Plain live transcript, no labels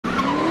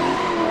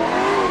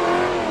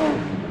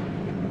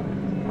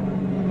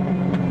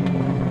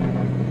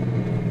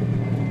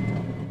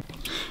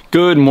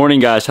Good morning,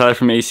 guys. Tyler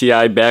from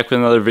ACI back with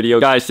another video.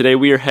 Guys, today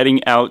we are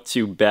heading out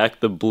to Back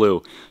the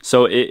Blue.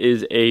 So it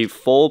is a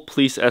full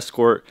police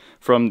escort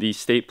from the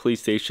state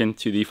police station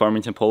to the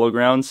Farmington Polo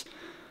Grounds.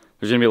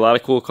 There's going to be a lot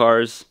of cool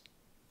cars.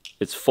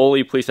 It's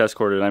fully police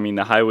escorted. I mean,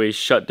 the highway's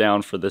shut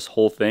down for this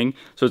whole thing.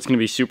 So it's going to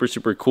be super,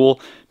 super cool.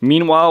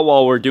 Meanwhile,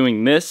 while we're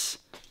doing this,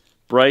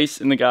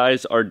 Bryce and the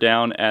guys are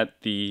down at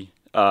the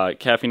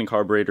Caffeine and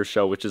Carburetor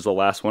show, which is the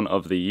last one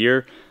of the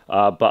year.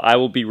 But I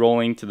will be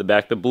rolling to the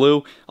Back the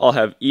Blue. I'll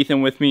have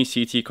Ethan with me,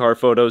 CT car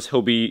photos.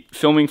 He'll be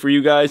filming for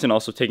you guys and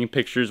also taking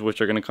pictures,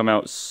 which are going to come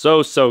out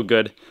so, so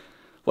good.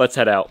 Let's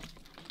head out.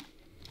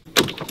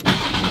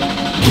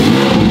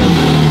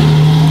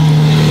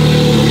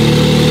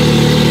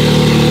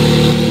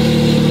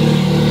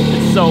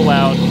 It's so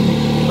loud.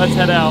 Let's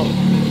head out.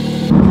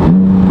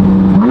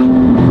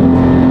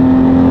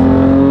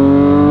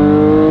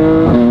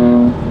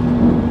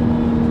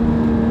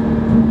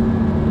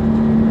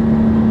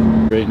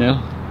 Right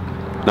now?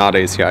 Not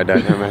ACI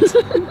Dynamics.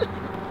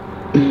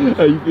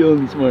 How you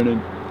feeling this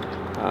morning?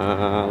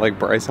 Like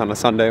Bryce on a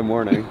Sunday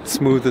morning.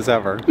 Smooth as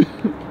ever.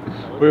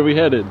 Where are we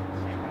headed?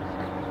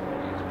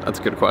 That's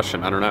a good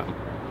question. I don't know.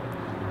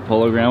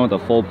 Polo Ground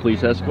with a full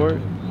police escort?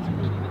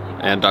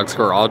 And Doug's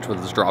garage with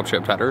his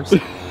dropship headers.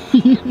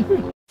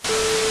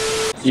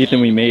 Ethan,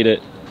 we made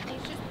it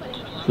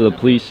to the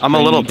police. I'm a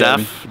little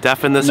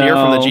deaf in this ear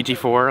from the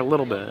GT4, a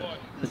little bit.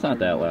 It's not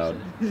that loud.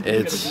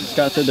 It's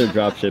Scott said they're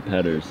dropship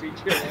headers.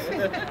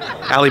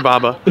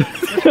 Alibaba.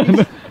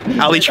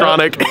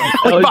 Alitronic.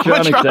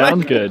 Alitronic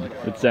sounds good.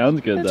 It sounds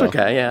good though. It's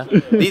okay, yeah.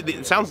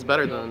 It sounds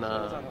better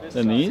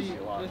than these?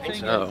 I think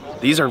so.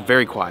 These are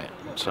very quiet,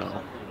 so.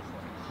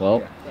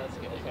 Well,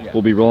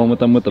 we'll be rolling with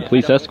them with the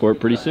police escort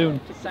pretty soon.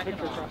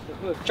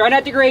 Try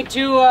not to create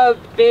too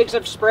big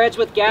of spreads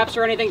with gaps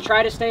or anything.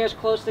 Try to stay as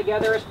close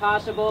together as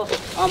possible.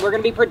 We're going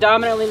to be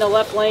predominantly in the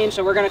left lane,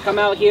 so we're going to come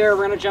out here.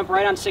 We're going to jump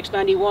right on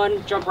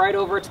 691, jump right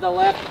over to the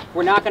left.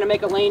 We're not going to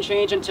make a lane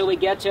change until we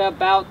get to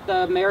about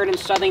the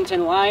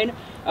Meriden-Southington line.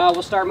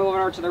 We'll start moving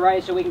over to the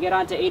right so we can get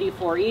onto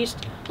 84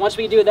 East. Once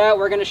we do that,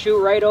 we're going to shoot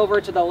right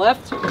over to the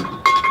left,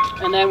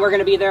 and then we're going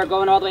to be there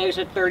going all the way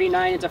to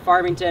 39 into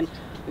Farmington.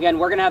 Again,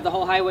 we're going to have the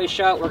whole highway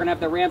shut, we're going to have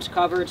the ramps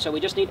covered, so we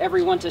just need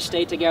everyone to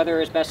stay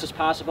together as best as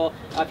possible.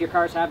 If your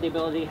cars have the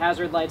ability,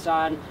 hazard lights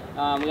on.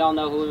 We all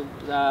know who,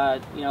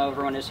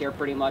 everyone is here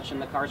pretty much,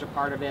 and the cars are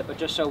part of it, but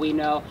just so we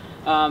know.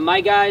 My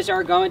guys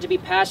are going to be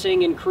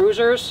passing in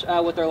cruisers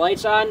with their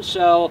lights on,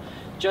 so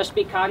just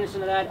be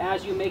cognizant of that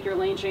as you make your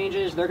lane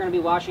changes. They're going to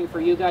be watching for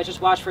you guys.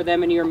 Just watch for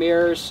them in your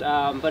mirrors.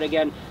 But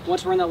again,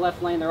 once we're in the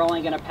left lane, they're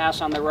only going to pass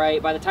on the right.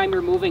 By the time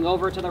you're moving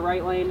over to the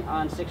right lane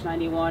on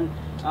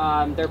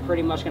 691, they're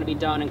pretty much going to be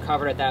done and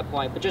covered at that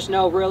point. But just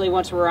know, really,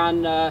 once we're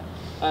on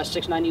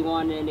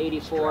 691 and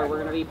 84, we're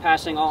going to be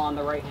passing all on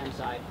the right-hand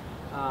side.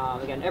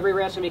 Again, every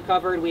ramp's going to be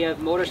covered. We have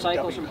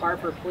motorcycles from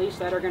Hartford Police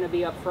that are going to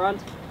be up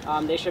front.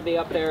 They should be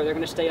up there. They're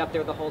going to stay up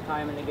there the whole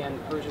time. And again,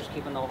 cruisers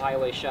keeping the whole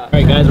highway shut. All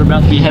right, guys, we're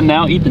about to be heading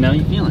out. Ethan, how are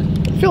you feeling?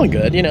 Feeling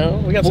good, you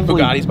know. We got some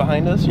Bugattis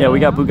behind us. Yeah, we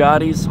got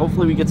Bugattis.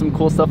 Hopefully we get some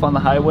cool stuff on the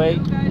highway.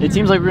 It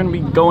seems like we're going to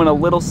be going a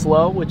little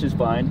slow, which is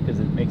fine because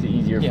it makes it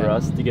easier for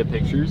us to get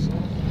pictures.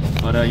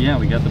 But yeah,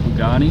 we got the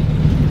Bugatti.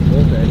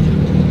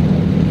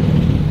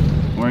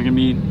 We're going to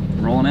be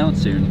rolling out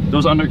soon.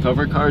 Those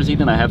undercover cars,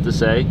 Ethan, I have to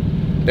say,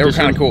 they were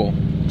kind of cool.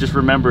 Just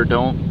remember,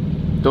 don't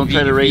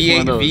try to race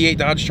one of those. V8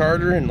 Dodge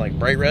Charger in like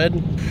bright red.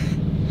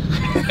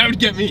 That would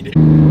get me, dude.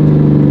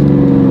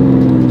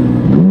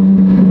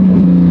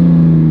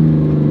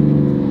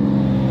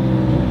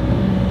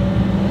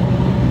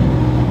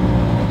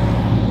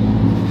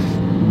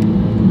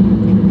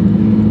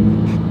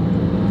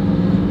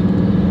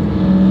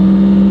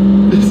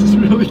 This is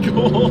really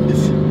cool.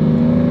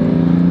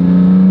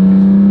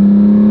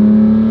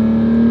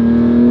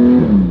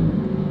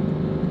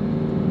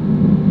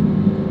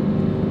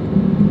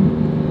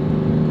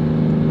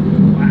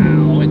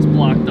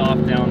 Blocked off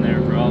down there,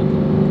 bro.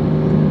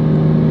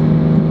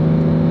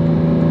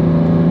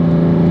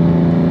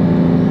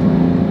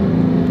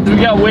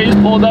 We got ways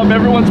pulled up.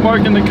 Everyone's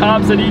marking the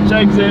cops at each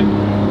exit.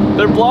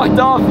 They're blocked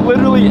off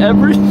literally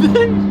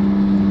everything.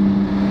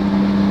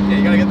 Yeah,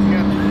 you gotta get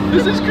the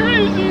This is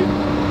crazy.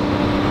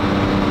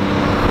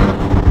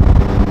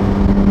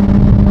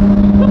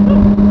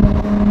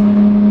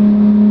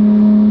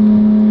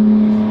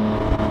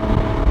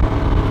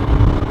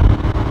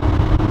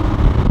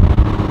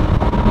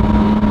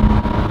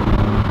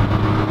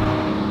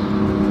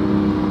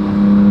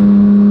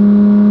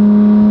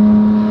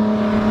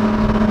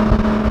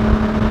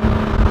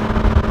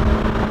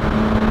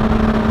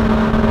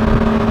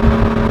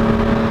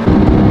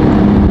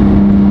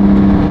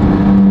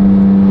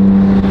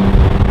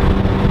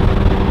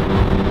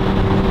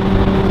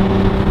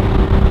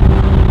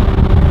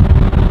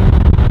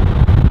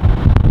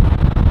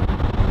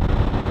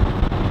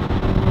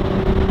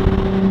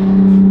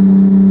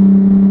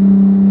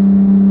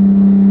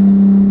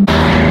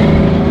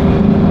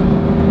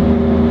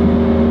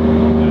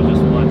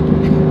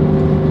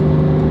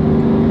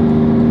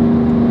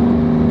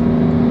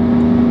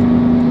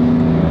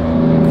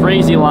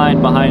 crazy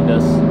line behind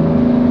us.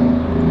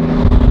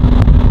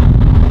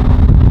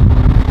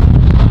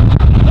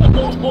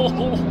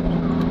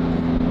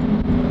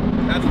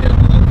 That's good.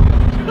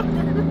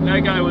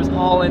 That guy was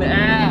hauling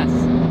ass.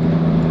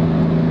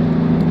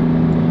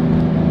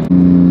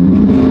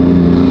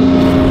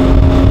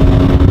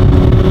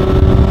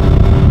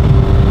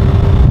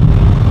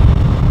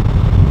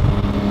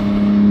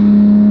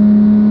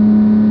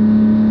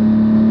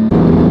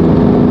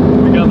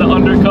 We got the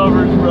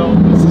undercovers, bro.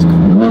 This is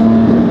cool.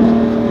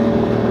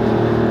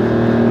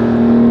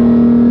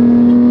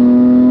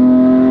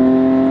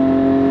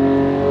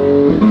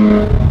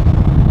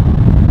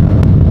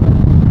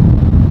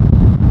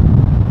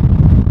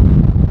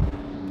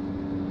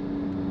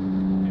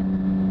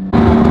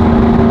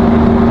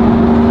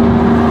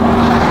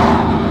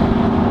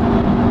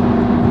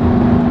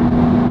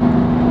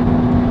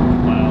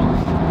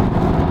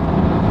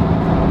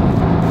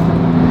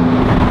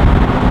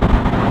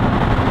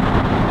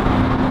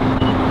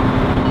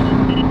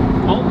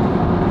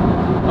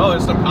 Oh,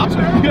 there's some cops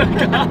around?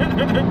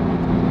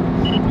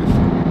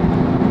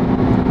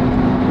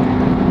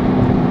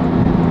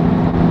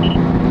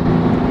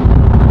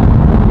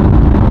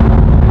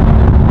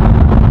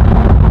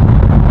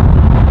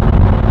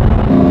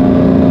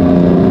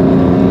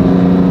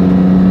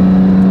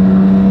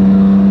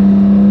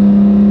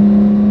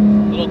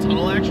 Little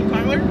tunnel action,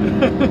 Tyler?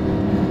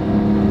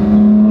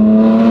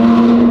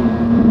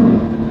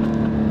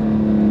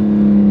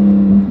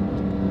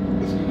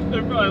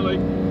 They're probably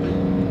like,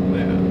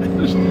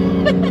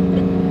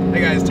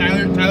 Hey guys,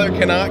 Tyler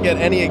cannot get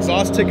any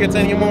exhaust tickets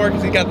anymore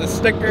because he got the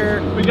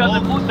sticker. we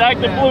got the blue, back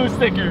the blue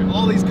sticker.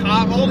 All these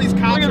cops at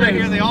right this.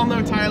 here, they all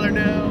know Tyler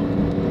now.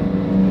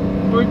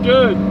 We're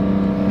good.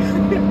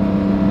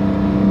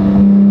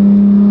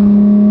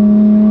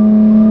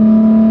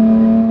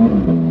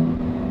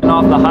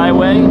 Off the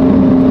highway,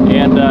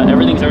 and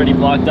everything's already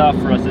blocked off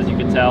for us, as you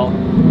can tell.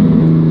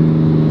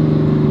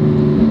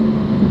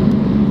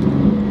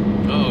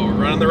 Oh,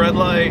 we're running the red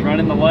light.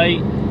 Running the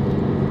light.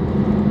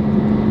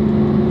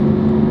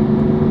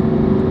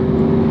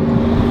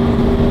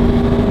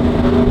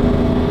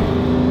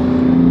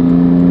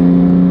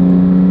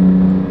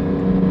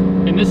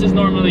 And this is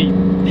normally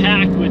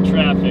packed with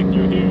traffic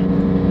through here.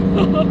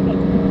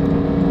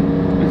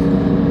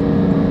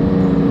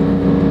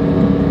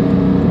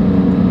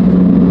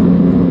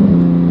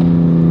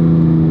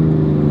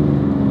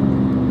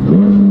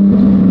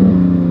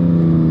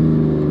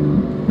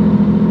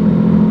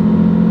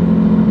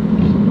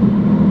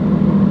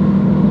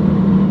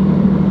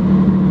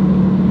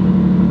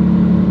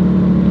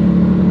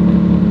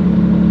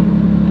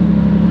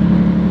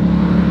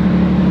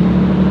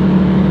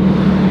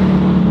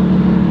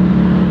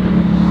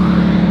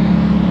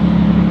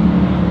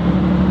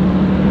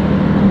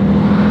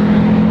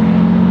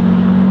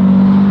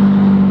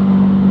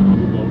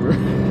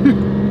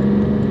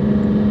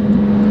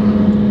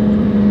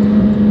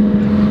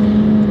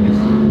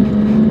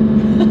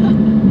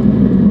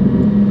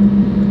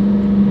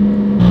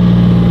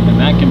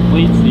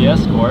 Completes the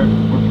escort.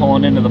 We're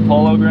pulling into the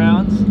polo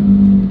grounds.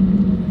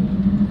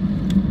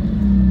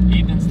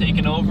 Ethan's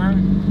taking over.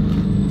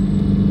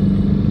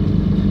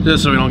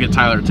 Just so we don't get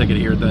Tyler a ticket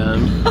here at the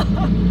end.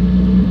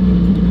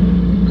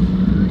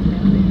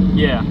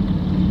 Yeah.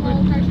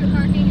 All partial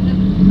parking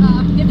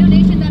and give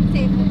donations at the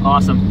table.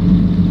 Awesome.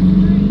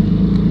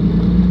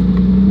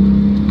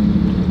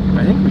 I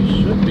think we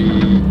should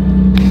be.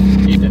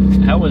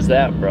 Ethan, how was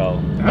that,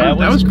 bro? That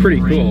was pretty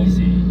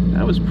crazy. cool.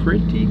 That was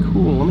pretty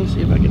cool. Let me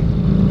see if I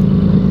can.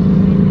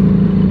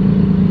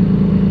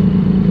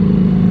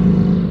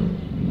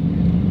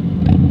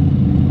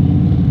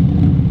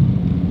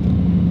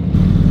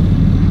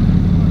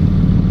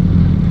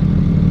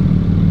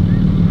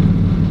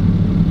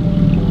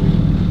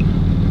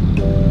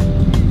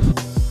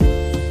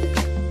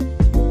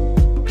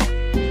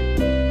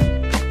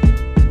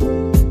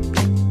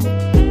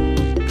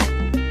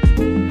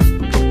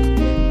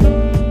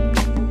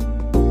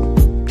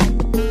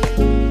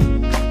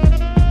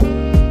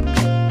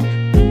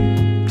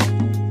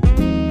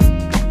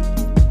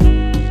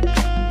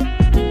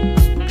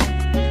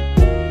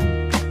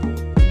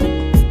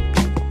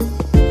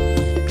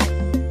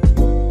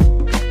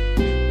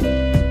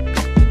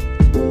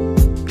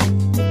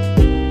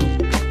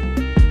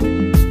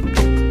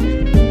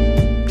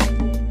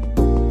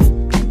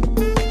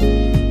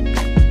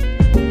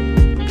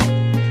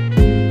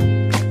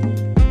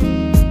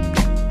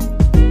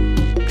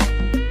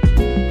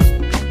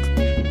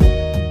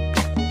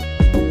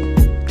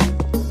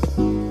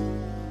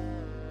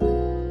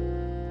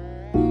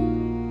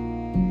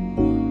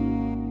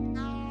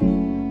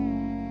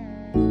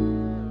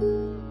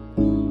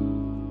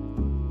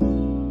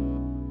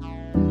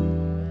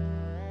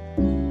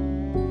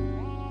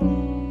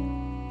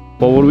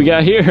 Well, what do we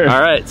got here? All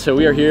right, so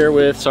we are here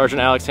with Sergeant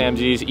Alex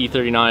Hamzy's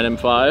E39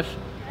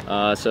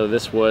 M5. So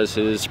this was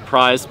his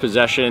prized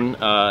possession.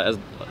 As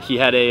he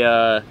had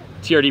a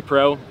TRD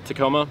Pro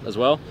Tacoma as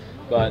well,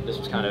 but this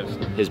was kind of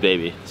his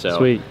baby. So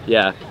Sweet.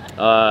 Yeah.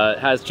 It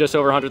has just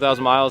over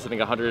 100,000 miles. I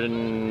think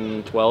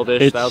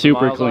 112-ish. It's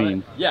super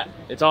clean. Yeah,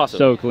 it's awesome.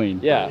 So clean.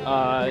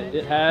 Yeah.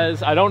 It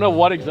has. I don't know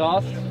what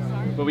exhaust,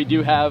 but we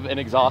do have an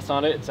exhaust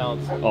on it. It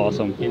sounds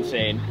awesome.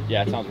 Insane.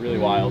 Yeah, it sounds really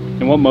wild.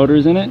 And what motor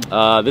is in it?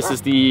 This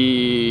is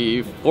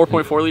the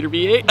 4.4 liter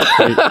V8.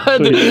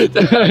 Sweet.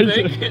 I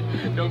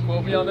think. Don't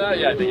quote me on that.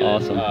 Yeah, I think.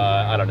 Awesome.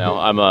 I don't know.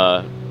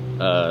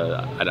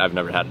 I've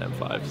never had an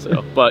M5,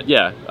 so. But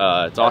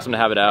yeah, it's awesome to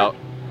have it out.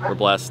 We're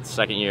blessed,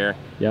 second year.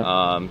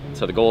 Yeah.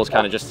 So the goal is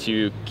kind of just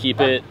to keep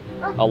it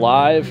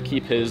alive,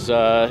 keep his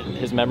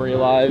memory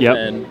alive,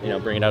 and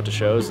bring it out to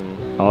shows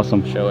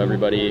and show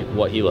everybody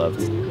what he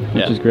loved.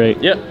 Which is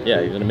great. Yeah,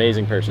 he's an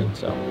amazing person.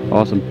 So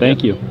awesome.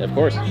 Thank you. Of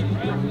course.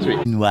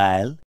 Sweet.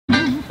 Meanwhile.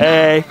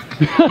 Hey.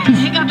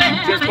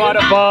 Just bought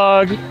a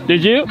bug.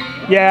 Did you?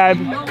 Yeah,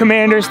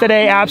 Commanders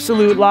today,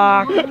 absolute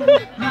lock.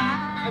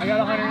 I got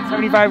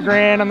 175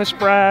 grand on the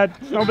spread.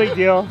 No big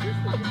deal.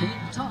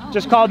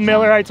 Just called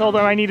Miller. I told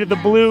him I needed the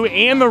blue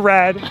and the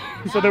red.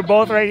 So they're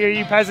both right here.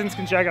 You peasants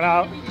can check it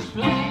out.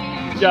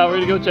 Yeah, we're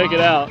gonna go check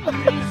it out.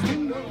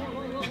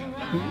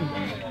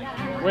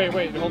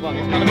 Wait, hold on.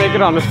 He's gonna make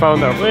it on his phone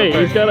though. Wait,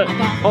 he's gotta.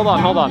 Hold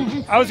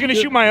on. I was gonna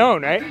shoot my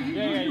own, right?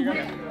 Yeah, you're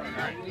gonna.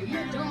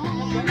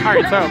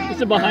 Alright, so.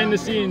 It's a behind the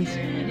scenes.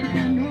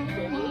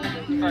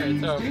 Alright,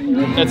 so.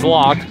 It's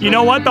locked. You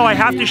know what though? I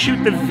have to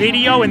shoot the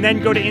video and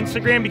then go to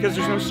Instagram because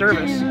there's no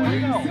service.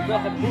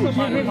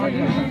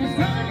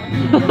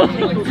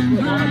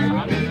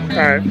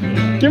 Alright.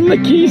 Give him the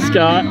key,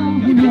 Scott.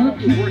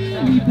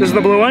 This is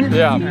the blue one?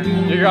 Yeah.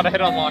 You gotta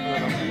hit unlock with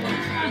him.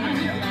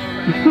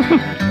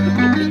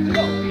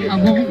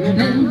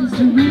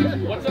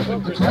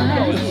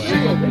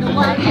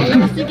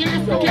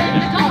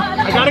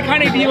 I gotta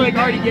kind of be like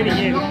already getting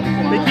in.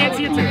 They can't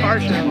see it's a car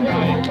show.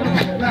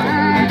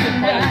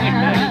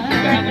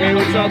 Hey,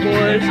 what's up,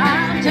 boys?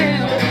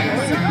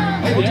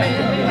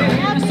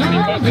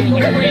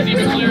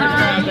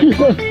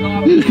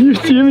 You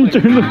see him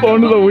turn the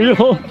phone to the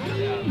wheel?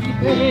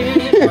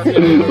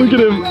 Look at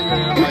him.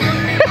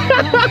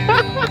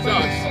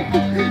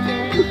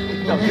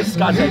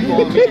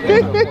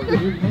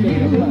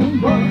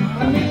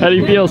 How do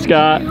you feel,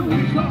 Scott?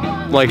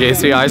 Like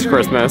ACI's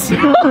Christmas.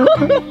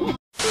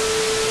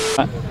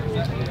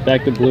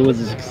 Back to Blue was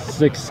a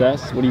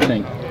success. What do you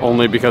think?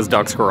 Only because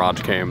Duck's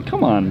Garage came.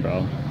 Come on,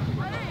 bro.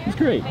 It's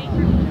great.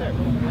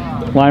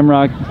 Lime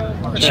Rock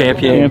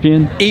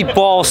Champion. Eat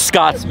balls,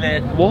 Scott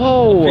Smith.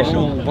 Whoa.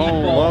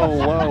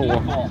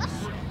 Whoa.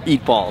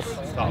 Eat balls.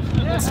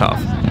 It's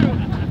tough.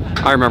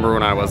 I remember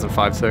when I wasn't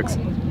 5'6".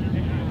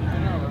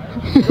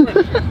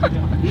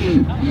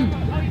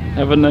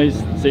 Have a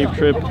nice, safe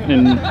trip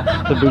in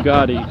the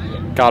Bugatti.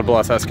 God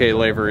bless SK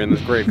Lavery in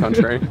this great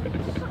country.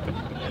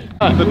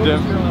 The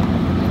diff.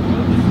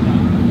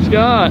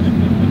 Scott.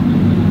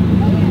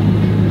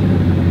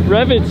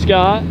 Rev it,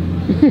 Scott.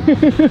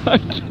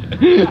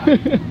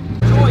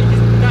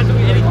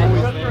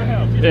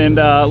 And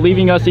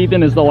leaving us,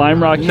 Ethan, is the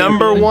Lime Rock champion.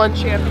 Number one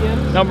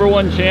champion. Number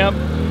one champ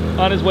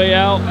on his way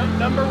out.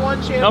 Number one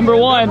champion. Number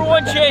one. Number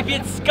one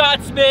champion,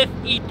 Scott Smith.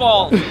 Eat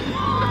balls.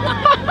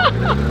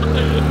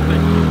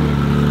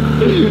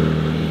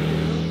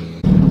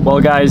 Well,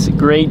 guys,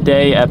 great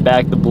day at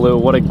Back the Blue.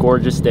 What a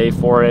gorgeous day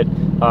for it.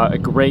 A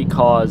great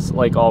cause,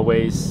 like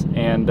always.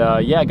 And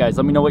yeah, guys,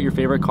 let me know what your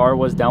favorite car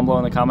was down below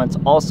in the comments.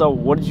 Also,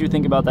 what did you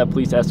think about that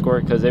police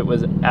escort? Because it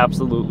was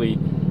absolutely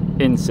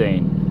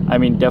insane. I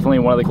mean, definitely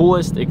one of the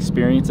coolest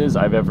experiences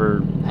I've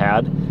ever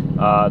had.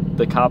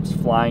 The cops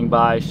flying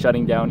by,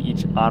 shutting down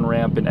each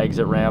on-ramp and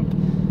exit ramp.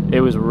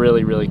 It was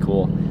really, really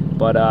cool.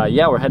 But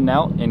yeah, we're heading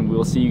out, and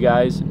we'll see you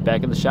guys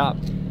back at the shop.